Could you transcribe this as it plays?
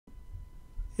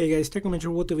Hey guys, TechNinja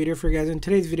with the video for you guys. In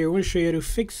today's video, I'm going to show you how to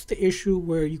fix the issue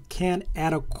where you can't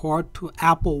add a card to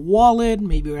Apple Wallet.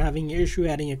 Maybe you're having an issue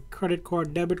adding a credit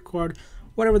card, debit card,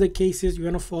 whatever the case is. You're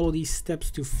going to follow these steps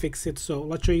to fix it. So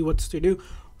let's show you what's to do.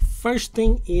 First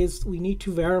thing is we need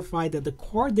to verify that the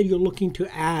card that you're looking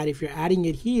to add, if you're adding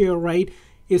it here, right,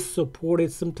 is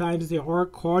supported. Sometimes there are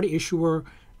card issuers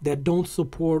that don't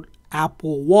support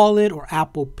Apple Wallet or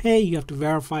Apple Pay. You have to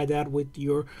verify that with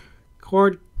your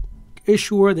card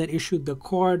issuer that issued the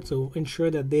card, so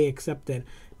ensure that they accept it.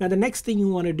 Now the next thing you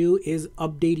want to do is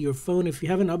update your phone. If you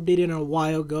haven't updated in a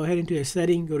while, go ahead into your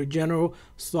setting, go to general,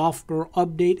 software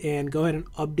update, and go ahead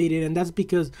and update it. And that's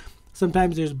because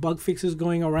sometimes there's bug fixes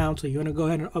going around, so you want to go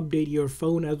ahead and update your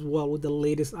phone as well with the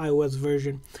latest iOS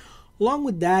version. Along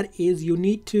with that is you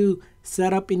need to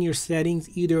set up in your settings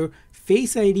either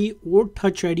Face ID or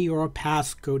Touch ID or a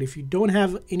passcode. If you don't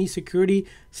have any security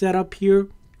set up here,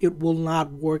 it will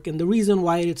not work. And the reason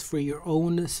why it's for your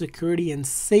own security and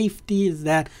safety is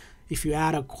that if you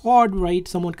add a card, right,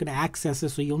 someone can access it.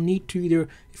 So you'll need to either,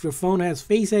 if your phone has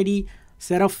Face ID,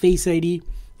 set up Face ID.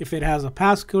 If it has a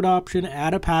passcode option,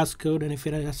 add a passcode. And if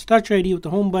it has Touch ID with the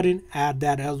home button, add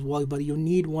that as well. But you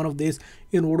need one of these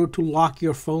in order to lock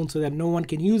your phone so that no one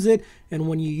can use it. And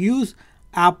when you use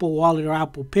Apple Wallet or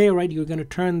Apple Pay, right, you're going to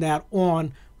turn that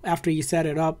on after you set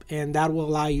it up, and that will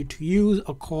allow you to use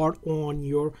a card on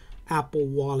your Apple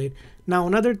Wallet. Now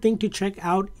another thing to check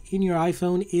out in your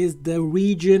iPhone is the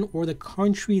region or the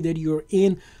country that you're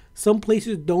in. Some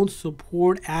places don't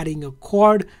support adding a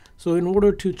card, so in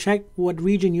order to check what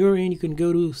region you're in, you can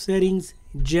go to settings,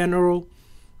 general,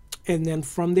 and then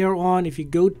from there on, if you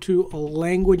go to a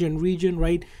language and region,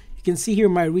 right, you can see here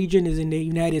my region is in the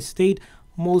United States.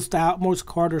 Most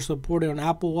cards are supported on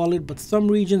Apple Wallet, but some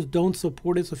regions don't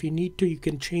support it. So if you need to, you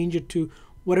can change it to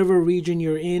whatever region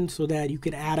you're in so that you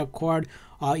can add a card.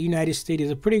 United States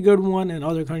is a pretty good one, and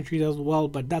other countries as well,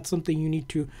 but that's something you need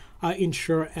to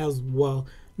ensure as well.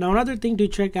 Now another thing to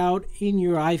check out in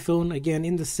your iPhone, again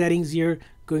in the settings here,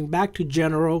 going back to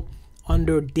general,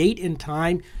 under date and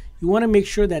time, you want to make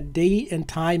sure that date and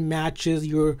time matches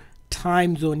your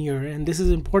time zone here. And this is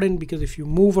important because if you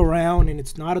move around and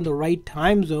it's not in the right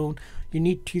time zone,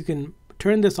 you can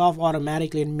turn this off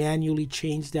automatically and manually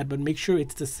change that, but make sure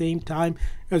it's the same time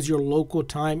as your local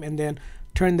time, and then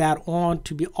turn that on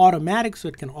to be automatic so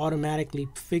it can automatically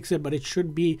fix it, but it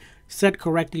should be set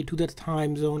correctly to the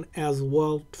time zone as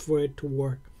well for it to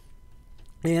work.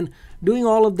 And doing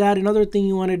all of that, another thing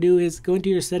you want to do is go into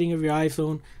your setting of your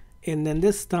iPhone, and then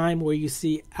this time where you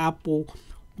see Apple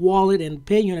Wallet and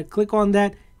Pay, you're going to click on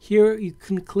that. Here you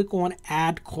can click on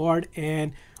add card,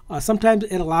 and sometimes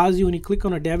it allows you, when you click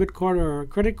on a debit card or a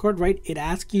credit card, right, it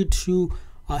asks you to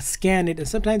scan it, and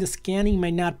sometimes the scanning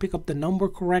might not pick up the number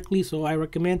correctly. So I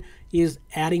recommend is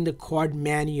adding the card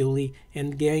manually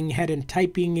and going ahead and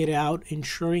typing it out,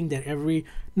 ensuring that every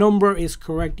number is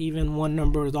correct. Even one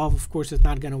number is off, of course it's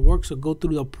not going to work. So go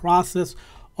through the process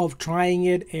of trying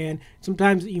it, and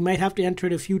sometimes you might have to enter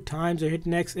it a few times or hit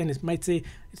next and it might say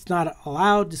it's not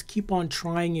allowed. Just keep on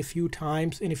trying a few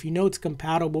times, and if you know it's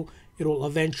compatible, it will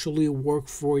eventually work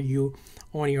for you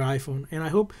on your iPhone. And I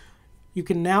hope you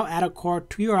can now add a card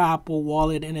to your Apple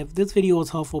Wallet. And if this video was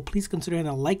helpful, please consider hitting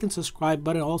the like and subscribe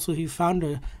button. Also, if you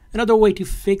found another way to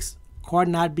fix card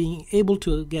not being able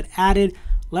to get added,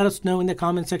 let us know in the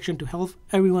comment section to help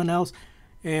everyone else.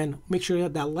 And make sure you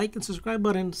hit that like and subscribe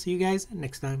button. See you guys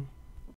next time.